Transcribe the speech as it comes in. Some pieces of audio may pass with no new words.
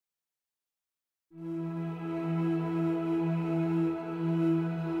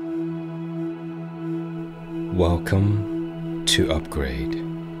Welcome to Upgrade,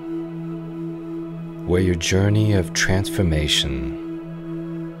 where your journey of transformation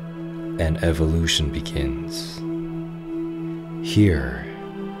and evolution begins. Here,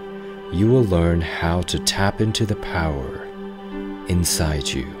 you will learn how to tap into the power inside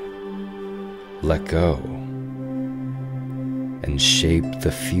you, let go, and shape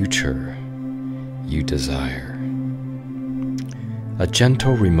the future you desire. A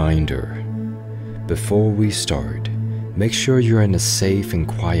gentle reminder: before we start, make sure you're in a safe and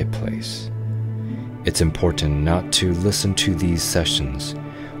quiet place. It's important not to listen to these sessions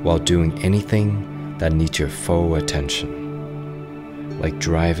while doing anything that needs your full attention, like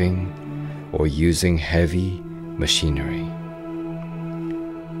driving or using heavy machinery.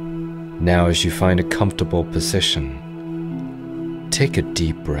 Now, as you find a comfortable position, take a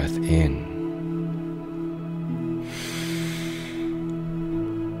deep breath in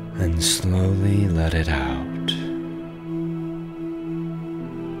and slowly let it out.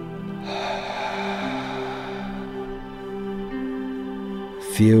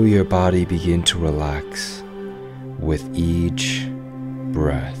 Feel your body begin to relax with each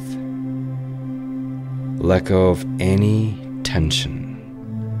breath. Let go of any tension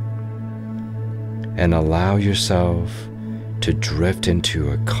and allow yourself to drift into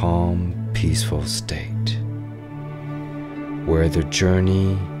a calm, peaceful state where the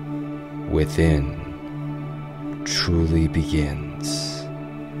journey within truly begins.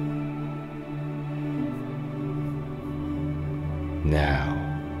 Now,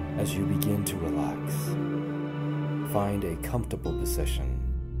 as you begin to relax, find a comfortable position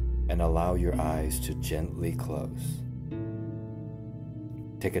and allow your eyes to gently close.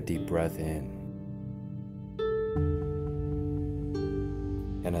 Take a deep breath in,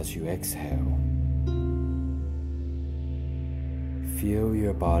 and as you exhale, feel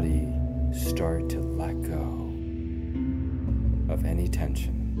your body start to let go of any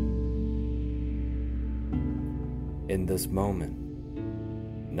tension. In this moment,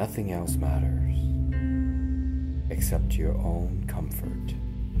 nothing else matters except your own comfort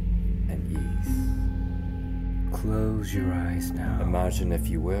and ease. Close your eyes now. Imagine, if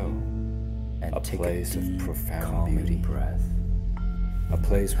you will, and a place of profound beauty, breath. A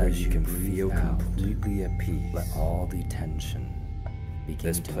place where you can feel completely at peace. Let all the tension begin.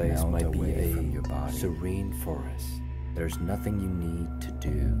 This place might be a serene forest. There's nothing you need to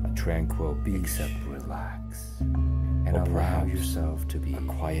do. A tranquil beach, except relax and allow yourself to be a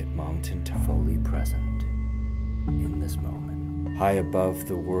quiet mountain top, fully present in this moment. High above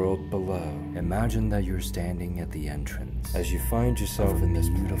the world below, imagine that you're standing at the entrance. As you find yourself in this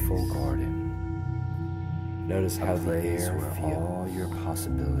beautiful garden, notice how the air fills all your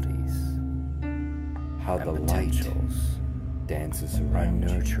possibilities, how the light dances around,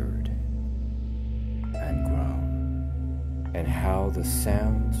 nurtured and grown, and how the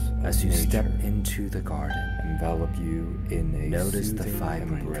sounds as you step into the garden envelop you in a notice the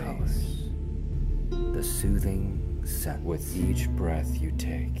vibrant colors, the soothing scent with each breath you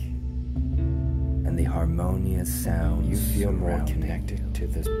take, and the harmonious sounds. You feel more connected to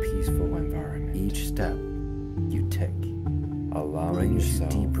this peaceful environment. Each step you take, allowing yourself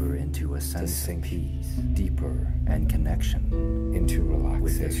deeper into a sense of peace, deeper and connection into relaxation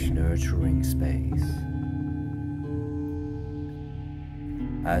with this nurturing space.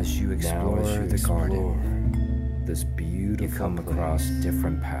 As you explore the garden, this beautiful, you come across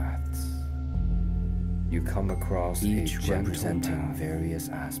different paths. You come across each representing various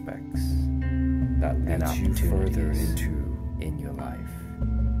aspects that lead you further into in your life.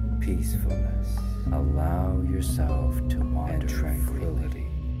 Peacefulness. Allow yourself to wander, and tranquility.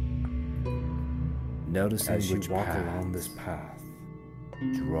 Notice as you walk along this path,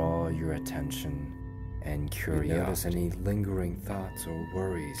 draw your attention and curiosity. Notice any lingering thoughts or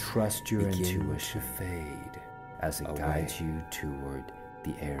worries. Trust your intuition to fade as it guides you toward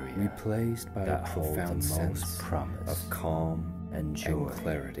the area replaced by that profound sense of calm and joy and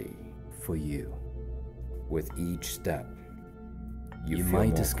clarity for you. With each step, you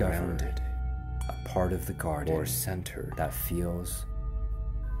might discover grounded, a part of the garden or center that feels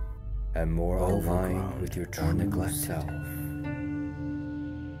and more aligned with your true self.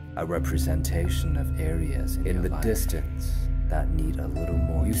 A representation of areas in the distance that need a little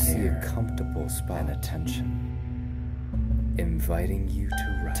more care. You see a comfortable spot and attention, inviting you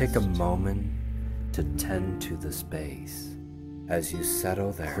to rest. Take a moment to tend to the space as you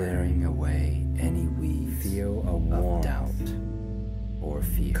settle there, clearing away any weeds. Feel a warmth, doubt, or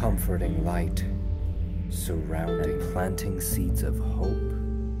fear. Comforting light surrounding, and planting seeds of hope,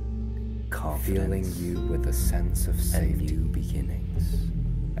 confidence, filling you with a sense of safety, new beginnings.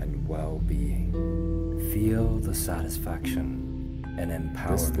 and well-being. Feel the satisfaction and empowerment.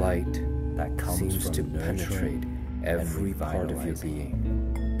 This light that seems to penetrate every part of your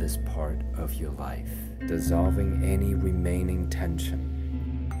being, this part of your life, dissolving any remaining tension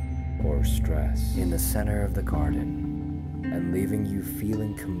or stress in the center of the garden and leaving you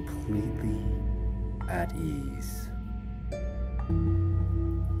feeling completely at ease.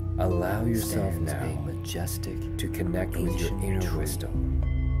 Allow yourself now majestic to connect with your inner wisdom.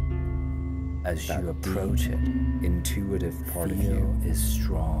 As you approach it, intuitive part of you is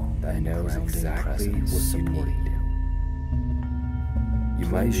strong that knows exactly what you need. You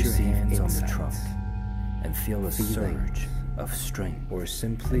might place your hands on the trunk and feel a surge of strength or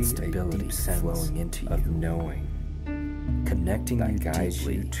simply stability flowing into you, of knowing, connecting you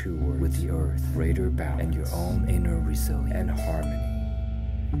deeply with the earth, greater balance, and your own inner resilience and harmony.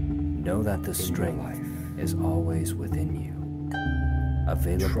 Know that the strength is always within you,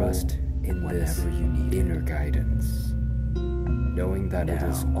 available. Trust in this inner guidance, knowing that it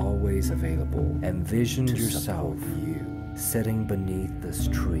is always available. Envision yourself sitting beneath this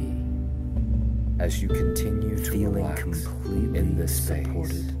tree as you continue to feeling completely in this space,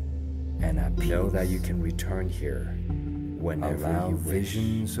 supported and at peace. Know that you can return here whenever you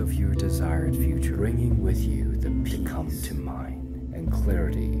visions of your desired future, bringing with you the peace come to mind and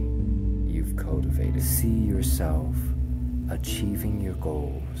clarity you've cultivated. See yourself achieving your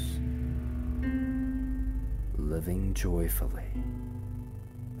goals, living joyfully,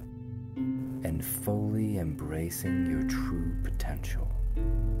 and fully embracing your true potential.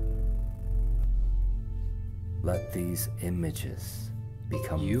 Let these images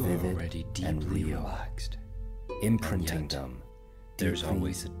become vivid and real, relaxed, imprinting them there's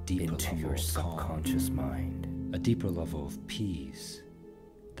always a deeper into your subconscious mind, a deeper level of peace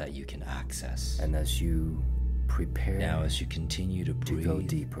that you can access. And as you prepare now, as you continue to breathe, go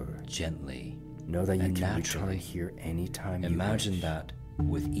deeper, gently, know that you can return here anytime. Imagine that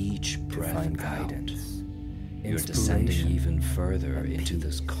with each breath and guidance, you're descending even further into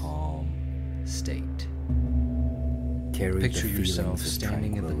this calm state. Picture yourself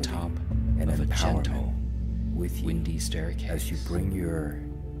standing at the top of a gentle, windy staircase. As you bring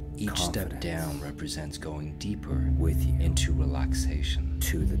each step down represents going deeper with you into relaxation,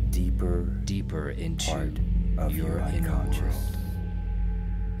 to the deeper into your inner world.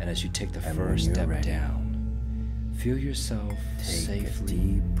 And as you take the first step down, feel yourself safely,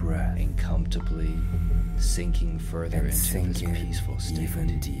 deep breath, and comfortably sinking further into this peaceful state.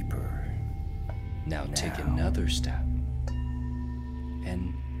 Even deeper. Now take another step,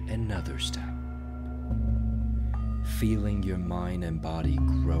 and another step, feeling your mind and body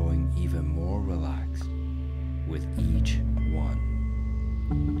growing even more relaxed with each one.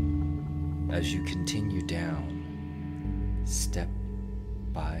 As you continue down, step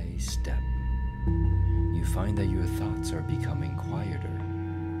by step, you find that your thoughts are becoming quieter,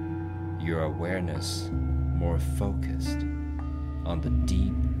 your awareness more focused on the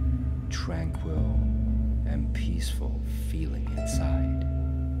deep, tranquil, and peaceful feeling inside.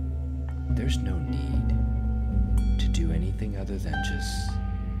 There's no need to do anything other than just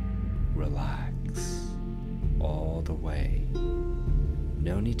relax all the way.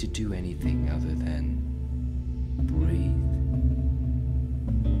 No need to do anything other than breathe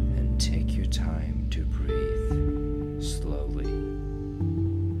and take your time to breathe slowly.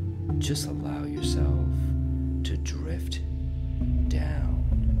 Just allow yourself to drift down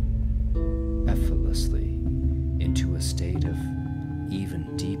effortlessly into a state of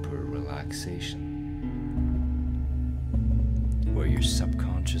even deeper relaxation, where your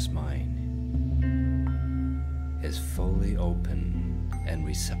subconscious mind is fully open and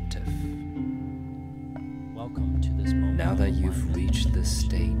receptive. Welcome to this moment. Now that you've reached this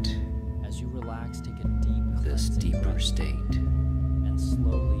state, as you relax, take a deep, deeper state, and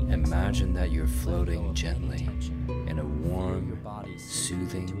slowly imagine that you're floating gently in a warm,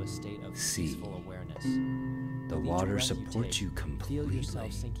 soothing sea. The water supports you completely,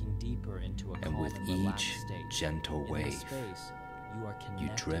 and with each gentle wave, you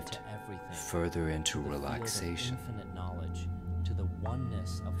drift further into relaxation.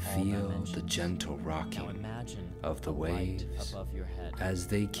 Feel the gentle rocking of the waves as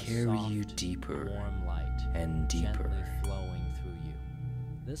they carry you deeper and deeper,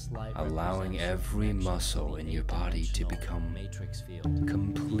 allowing every muscle in your body to become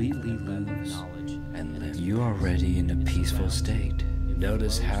completely loose and limp. You are already in a peaceful state.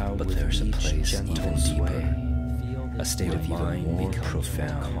 Notice how, but there's a place even deeper, a state of mind become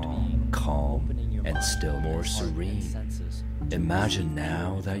profound, calm, and still more serene. Imagine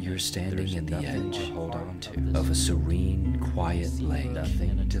now that you're standing in the edge of a serene, quiet lake.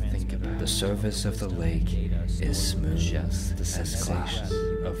 Nothing to think about. The surface of the lake is smooth as glass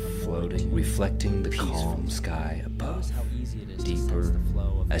of floating, reflecting the calm sky above. Deeper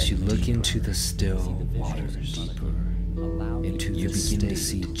as you look into the still waters, deeper into you begin to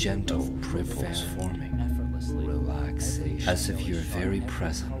see gentle ripples forming, relaxation, as if your very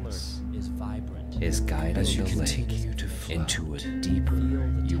presence is guiding the lake into a deeper.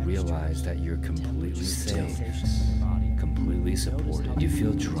 You realize that you're completely safe, completely supported. You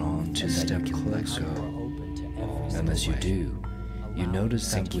feel drawn to step closer, and as you do, you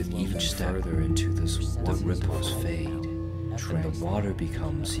notice that with each step further into this, the ripples fade, and the water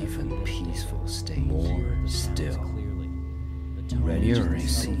becomes even peaceful state, more still. Nearer, you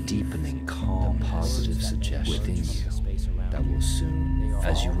see deepening, calm, positive suggestions within you that will soon,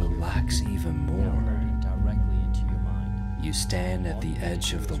 as you relax even more, you stand at the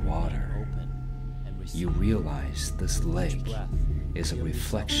edge of the water. You realize this lake is a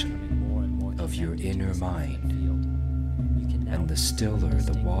reflection of your inner mind, and the stiller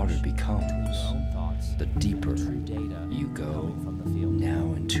the water becomes, the deeper you go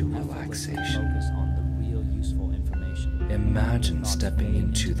now into relaxation. Imagine stepping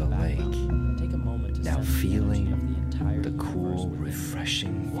into the lake, now feeling the cool,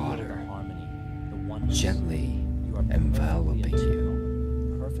 refreshing water gently enveloping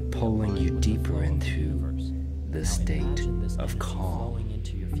you, pulling you deeper into the state of calm.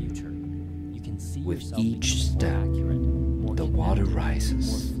 With each step, the water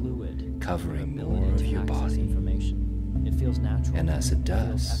rises, covering more of your body, and as it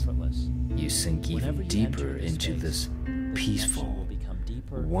does, you sink even deeper into this peaceful,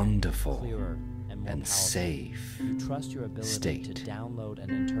 wonderful, and safe state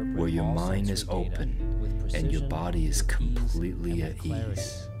where your mind is open and your body is completely at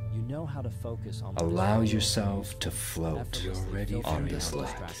ease. Allow yourself to float on this lake.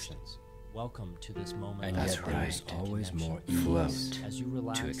 Welcome to this moment. And that's right, there's always more float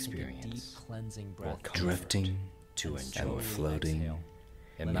to experience, drifting to enjoy, and floating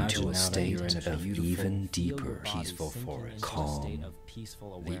into a state of even deeper, peaceful forest, calm,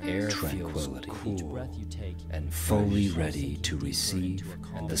 the air tranquility, cool, and fully ready to receive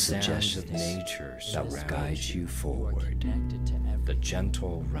the suggestions of nature that will guide you forward. The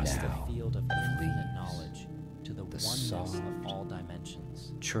gentle rustle of leaves, the soft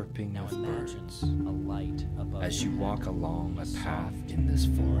chirping of birds. As you walk along a path in this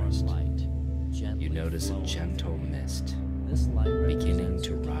forest, you notice a gentle mist beginning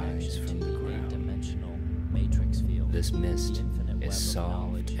to rise from the ground. This mist is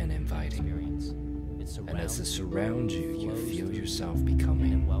soft and inviting, and as it surrounds you, you feel yourself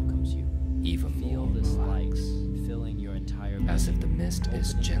becoming even more relaxed, as if the mist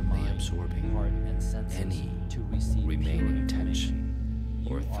is gently absorbing any remaining tension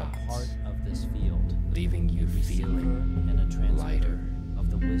or thoughts, leaving you feeling lighter,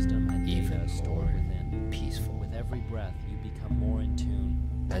 even more peaceful. With every breath, you become more in tune.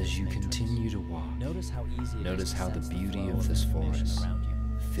 As you continue to walk, notice how the beauty of this forest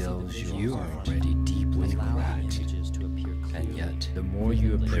fills you. You are already deeply gratitude, and yet the more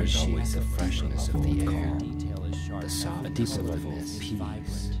you appreciate the freshness of the air, the softness of the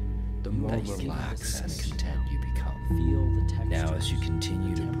peace, the more relaxed and content you become. Now as you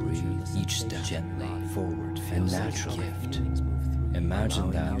continue to breathe each step gently forward and naturally,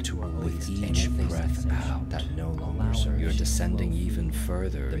 imagine that with each breath out that no longer serves, you're descending even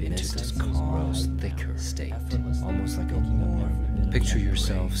further into this calm, thicker state, almost like a warm. Picture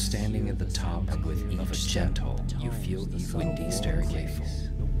yourself standing at the top of a gentle, you feel even windy staircase.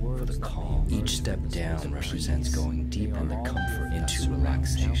 For the calm, each step down represents going deeper in the comfort into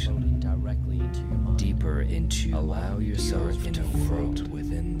relaxation, deeper into allow yourself to float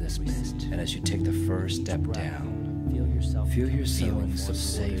within this mist. And as you take the first step down, feel yourself so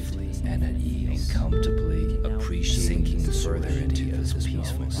safely and at ease, and comfortably appreciating sinking further into this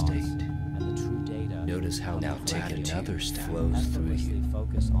peaceful state. Notice how now take another step flows through you,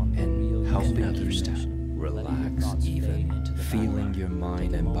 and help another step. Relax even, feeling your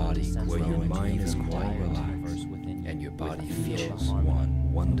mind and body where your mind is quite relaxed and your body feels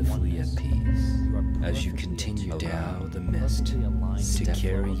wonderfully at peace. As you continue down the mist to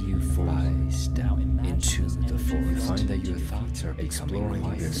carry you forward into the forest, you find that your thoughts are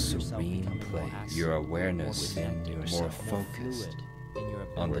exploring this serene place. Your awareness more focused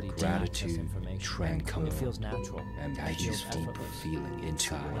on the gratitude, comfort, and peaceful feeling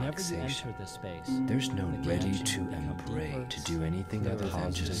into relaxation. There's no ready to embrace, to do anything other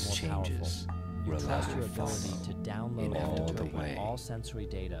than just changes. You trust your relax ability to download in and all the interpret way. all sensory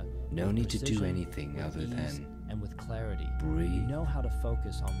data. No with need to do precision, anything with other ease, than and with clarity. breathe You know how to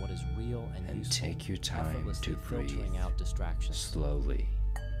focus on what is real and useful, take your time effortlessly to breathe filtering out distractions. slowly.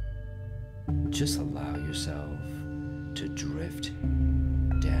 Just allow yourself to drift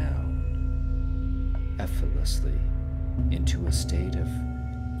down effortlessly into a state of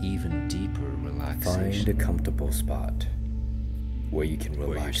even deeper relaxation. Find a comfortable spot where you can where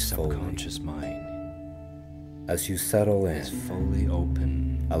your relax fully. subconscious mind As you settle is in, fully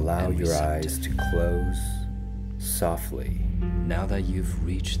open. allow and your eyes receptive. to close softly Now that you've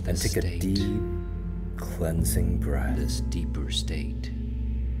reached and this take a state, deep, cleansing breath. this deeper state,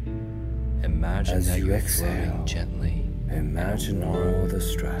 imagine As that you you're exhale, floating gently, Imagine all the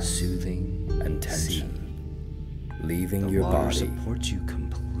stress soothing and sea. tension leaving The your water body supports you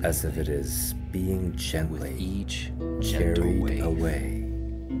completely, as if it is being with gently each gentle carried wave. away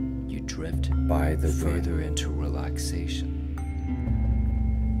You drift by the further wind. into relaxation.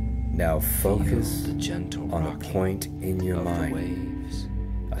 Now Feel focus the gentle on a rocking point in your of the mind, waves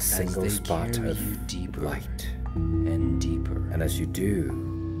a as single they spot carry of you deeper light. and deeper, And as you do,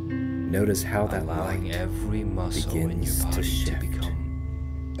 notice how that allowing light every muscle in begins your to body to shift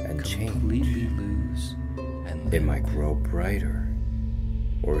become and change. completely loose and It might limp. grow brighter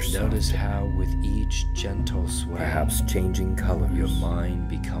or Notice softer, how with each gentle sway, perhaps changing colors, your mind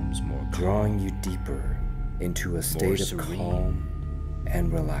becomes more calm, drawing you deeper into a state of serene. calm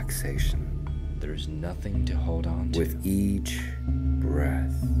and relaxation. There's nothing to hold on to, With each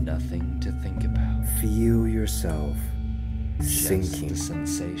breath, nothing to think about. feel yourself Just sinking the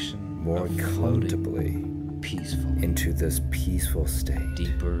sensation more of floating comfortably peaceful, into this peaceful state.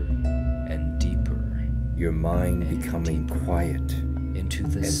 deeper and deeper Your mind and becoming deeper quiet into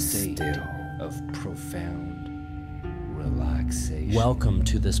and this state still. of profound relaxation. Welcome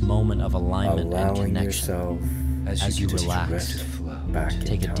to this moment of alignment and allowing connection. yourself as you to relax, drift to flow, back in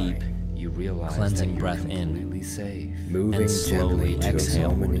take a time, deep, you realize cleansing that you're breath in, completely safe. moving and slowly gently to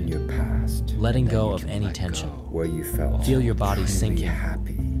exhale. a moment in your past letting that go you of can any let tension go. where you felt Feel your body truly sinking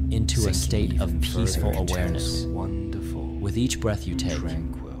happy. into a Sinking state of even peaceful further into awareness. this wonderful, With each breath you take,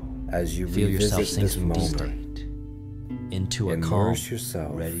 tranquil As you feel yourself revisit this sinking moment, deeper state. into a calm, immerse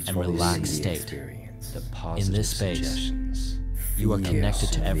yourself ready to and fully relaxed in the state. experience. The positive this space, suggestions. you are Feel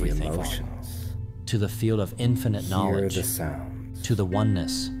connected to the everything, emotions. to the field of infinite Hear knowledge, the sounds. to the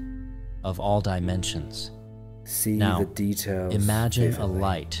oneness of all dimensions. See Now, the details. Imagine a vividly.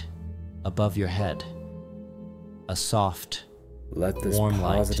 light above your head, a soft, Let this warm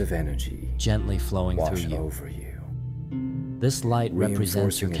light positive energy gently flowing wash through you. over you. This light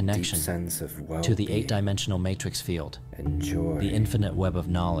represents your reinforcing a deep connection sense of to the well-being 8-dimensional matrix field, and joy the infinite web of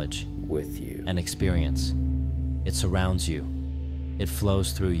knowledge with you. and experience. It surrounds you, it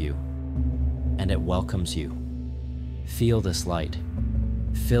flows through you, and it welcomes you. Feel this light,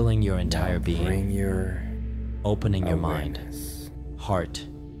 filling your entire Now being, bring your opening your mind, awareness heart,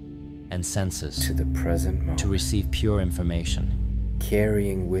 and senses to the present moment, to receive pure information.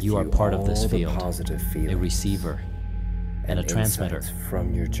 carrying with You you are part of all this the field, positive a feelings receiver and a transmitter insights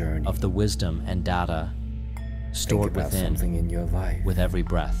from your journey. of the wisdom and data Think stored about within. something in your life With every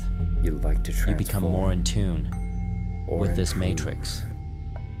breath, you'd like to transform you become more in tune or with this improve. matrix.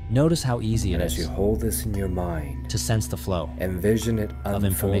 Notice how easy it And as you is hold this in your mind, to sense the flow. envision it of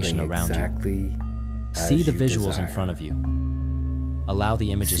information unfolding around you. exactly as See the you visuals desire. in front of you. Allow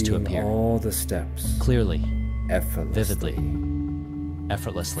the images to Seeing appear all the steps clearly, effortlessly, vividly,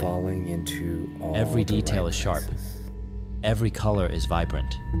 effortlessly. falling into all Every the detail right is sharp. places. Every color is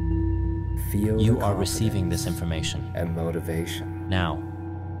vibrant. Feel You the are receiving this confidence information. and motivation. Now,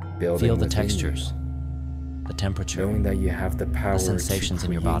 Building feel the within textures, you, the temperature. knowing that you have the power sensations to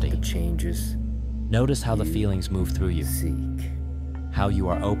in your create body. the changes Notice how the you feelings move through you, seek. how you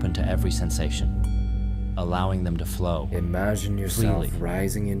are open to every sensation, allowing them to flow Imagine yourself freely.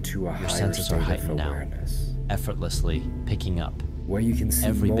 rising into a Your higher senses state are of heightened now. awareness, effortlessly picking up. where you can see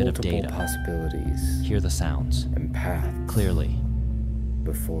every bit of multiple data. possibilities Hear the sounds and paths clearly,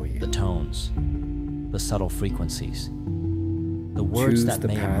 before you. the tones, the subtle frequencies, the words Choose that the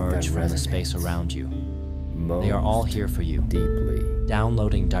may path emerge that from the space resonates around you. They are all Most here for you, deeply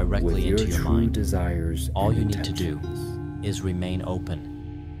downloading with directly your into your true mind. desires. All and you need to do intentions. is remain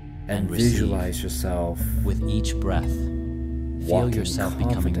open and receive. visualize yourself With each breath, feel walking yourself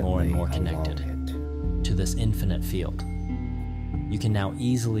becoming more and more confidently connected along it, to this infinite field. You can now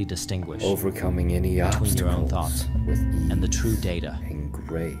easily distinguish overcoming any between obstacles your own thoughts with ease and the true data and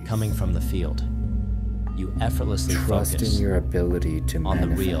grace, coming from the field. You effortlessly trusting focus your ability to on the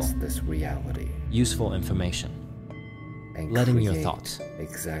manifest real. this reality. useful information, and letting your create thoughts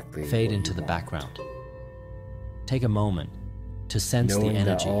exactly fade what into you the want. background. Take a moment to sense the Knowing that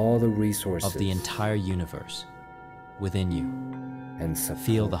energy all the resources of the entire universe within you. and support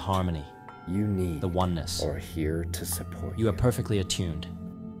Feel the harmony, you need the oneness. are here to support You are perfectly attuned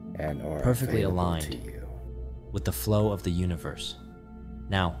and are perfectly available aligned to you. with the flow of the universe.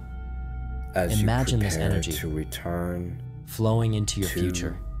 Now, As imagine you this prepare energy to return flowing into your to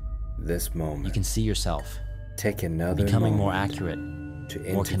future. this moment, You can see yourself take another becoming more moment accurate, to more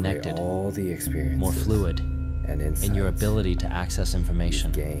integrate connected, all the experiences more fluid and insights in your ability to access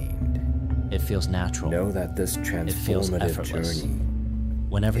information. gained. It feels natural. Know that this feels transformative effortless. journey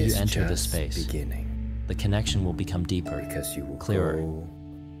Whenever you is enter this just space, beginning, the connection will become deeper because you will clearer, go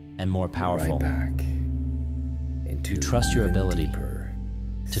and more powerful. right back into You trust your even ability deeper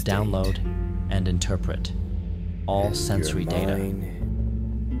to state. download and interpret all And sensory your data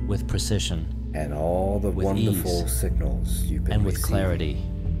mind with precision and all the with wonderful ease signals you've been and with receiving clarity.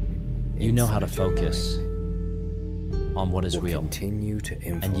 You know how to inside your focus mind on what is will real, continue to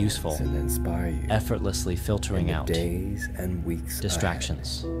influence useful, and inspire you effortlessly in filtering the out days and weeks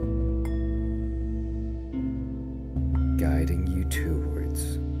distractions. ahead, guiding you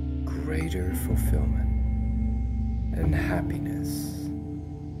towards greater fulfillment and happiness.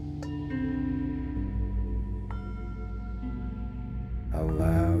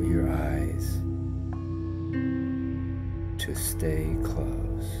 Allow your eyes to stay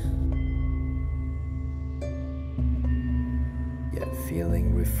closed, yet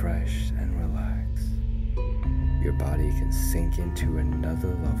feeling refreshed and relaxed. Your body can sink into another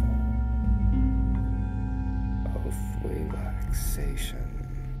level of relaxation.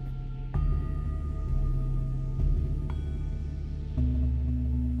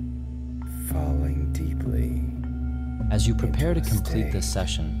 Falling deeply. As you prepare to into a complete this state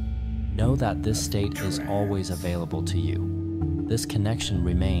session, know that this state is always available to you. This connection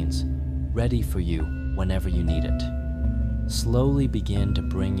remains ready for you whenever you need it. Slowly begin to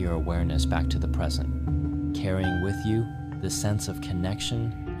bring your awareness back to the present, carrying with you the sense of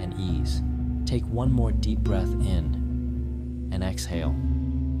connection and ease. Take one more deep breath in and exhale.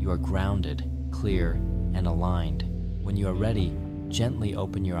 You are grounded, clear, and aligned. When you are ready, gently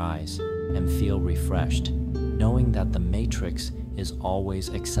open your eyes and feel refreshed, knowing that the matrix is always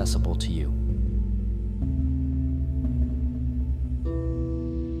accessible to you.